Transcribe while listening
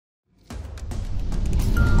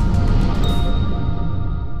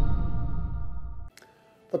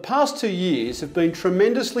past 2 years have been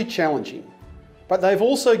tremendously challenging, but they've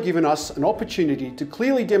also given us an opportunity to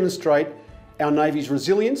clearly demonstrate our Navy's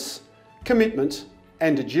resilience, commitment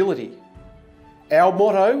and agility. Our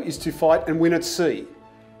motto is to fight and win at sea.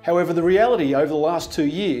 However, the reality over the last 2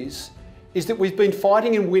 years is that we've been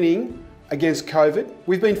fighting and winning against COVID,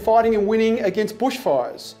 we've been fighting and winning against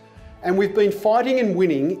bushfires, and we've been fighting and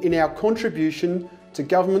winning in our contribution to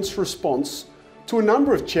government's response to a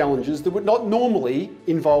number of challenges that would not normally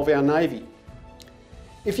involve our Navy.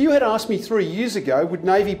 If you had asked me 3 years ago, would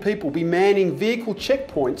Navy people be manning vehicle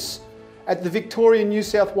checkpoints at the Victoria-New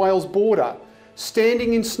South Wales border,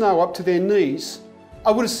 standing in snow up to their knees,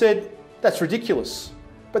 I would have said, that's ridiculous.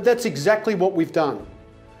 But that's exactly what we've done.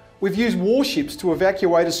 We've used warships to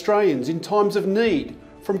evacuate Australians in times of need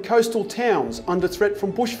from coastal towns under threat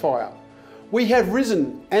from bushfire. We have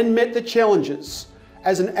risen and met the challenges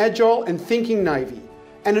as an agile and thinking Navy,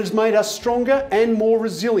 and it has made us stronger and more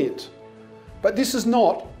resilient. But this has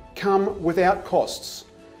not come without costs.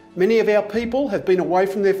 Many of our people have been away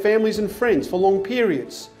from their families and friends for long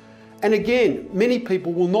periods. And again, many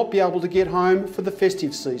people will not be able to get home for the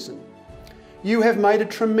festive season. You have made a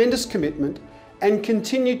tremendous commitment and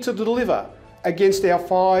continue to deliver against our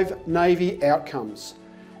 5 Navy outcomes.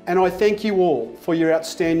 And I thank you all for your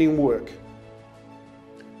outstanding work.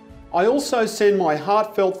 I also send my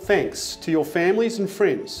heartfelt thanks to your families and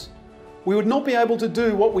friends. We would not be able to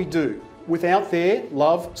do what we do without their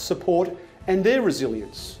love, support and their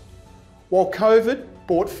resilience. While COVID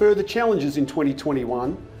brought further challenges in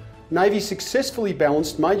 2021, Navy successfully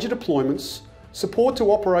balanced major deployments, support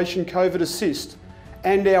to Operation COVID Assist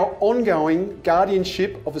and our ongoing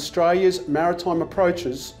guardianship of Australia's maritime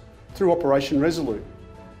approaches through Operation Resolute.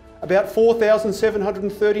 About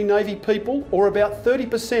 4,730 Navy people, or about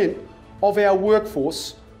 30% of our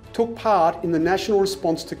workforce, took part in the national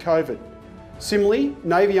response to COVID. Similarly,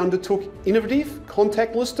 Navy undertook innovative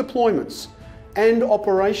contactless deployments and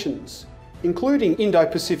operations, including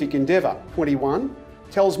Indo-Pacific Endeavour 21,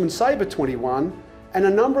 Talisman Sabre 21, and a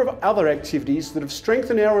number of other activities that have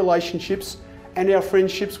strengthened our relationships and our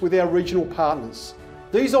friendships with our regional partners.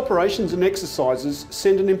 These operations and exercises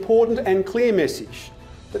send an important and clear message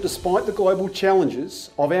that despite the global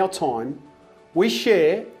challenges of our time, we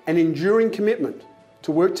share an enduring commitment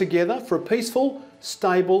to work together for a peaceful,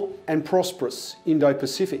 stable and prosperous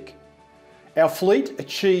Indo-Pacific. Our fleet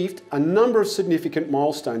achieved a number of significant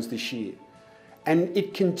milestones this year, and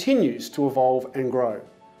it continues to evolve and grow.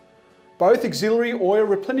 Both auxiliary oil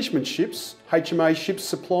replenishment ships, HMA Ships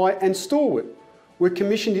Supply and Stalwart, were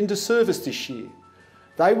commissioned into service this year.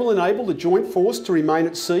 They will enable the Joint Force to remain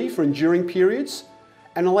at sea for enduring periods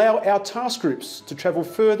and allow our task groups to travel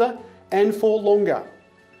further and for longer.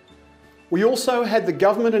 We also had the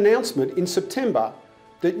government announcement in September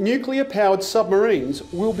that nuclear-powered submarines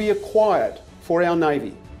will be acquired for our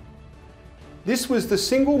Navy. This was the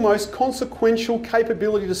single most consequential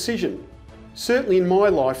capability decision, certainly in my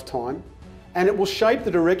lifetime, and it will shape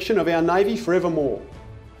the direction of our Navy forevermore.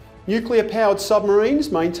 Nuclear-powered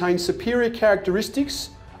submarines maintain superior characteristics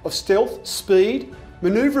of stealth, speed,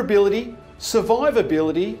 manoeuvrability,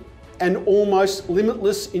 survivability, and almost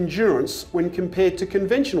limitless endurance when compared to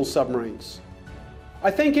conventional submarines. I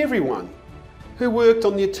thank everyone who worked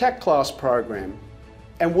on the Attack Class program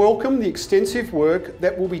and welcome the extensive work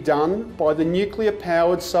that will be done by the Nuclear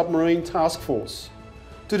Powered Submarine Task Force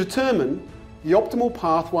to determine the optimal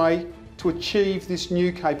pathway to achieve this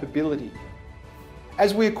new capability.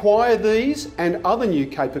 As we acquire these and other new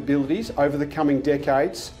capabilities over the coming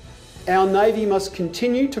decades, our Navy must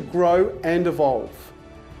continue to grow and evolve.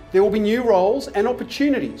 There will be new roles and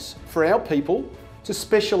opportunities for our people to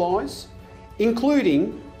specialise,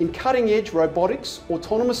 including in cutting-edge robotics,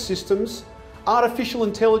 autonomous systems, artificial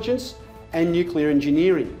intelligence and nuclear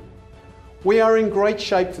engineering. We are in great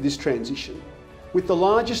shape for this transition, with the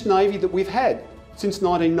largest Navy that we've had since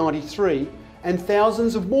 1993 and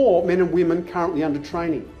thousands of more men and women currently under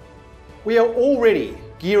training. We are already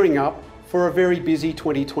gearing up for a very busy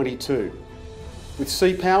 2022 with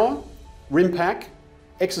Sea Power, RIMPAC,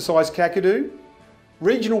 Exercise Kakadu,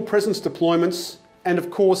 regional presence deployments and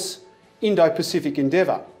of course Indo-Pacific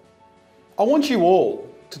Endeavour. I want you all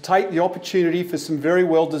to take the opportunity for some very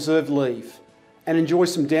well-deserved leave and enjoy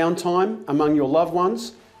some downtime among your loved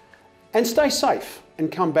ones and stay safe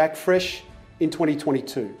and come back fresh in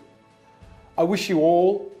 2022. I wish you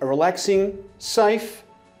all a relaxing, safe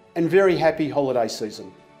and very happy holiday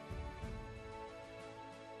season.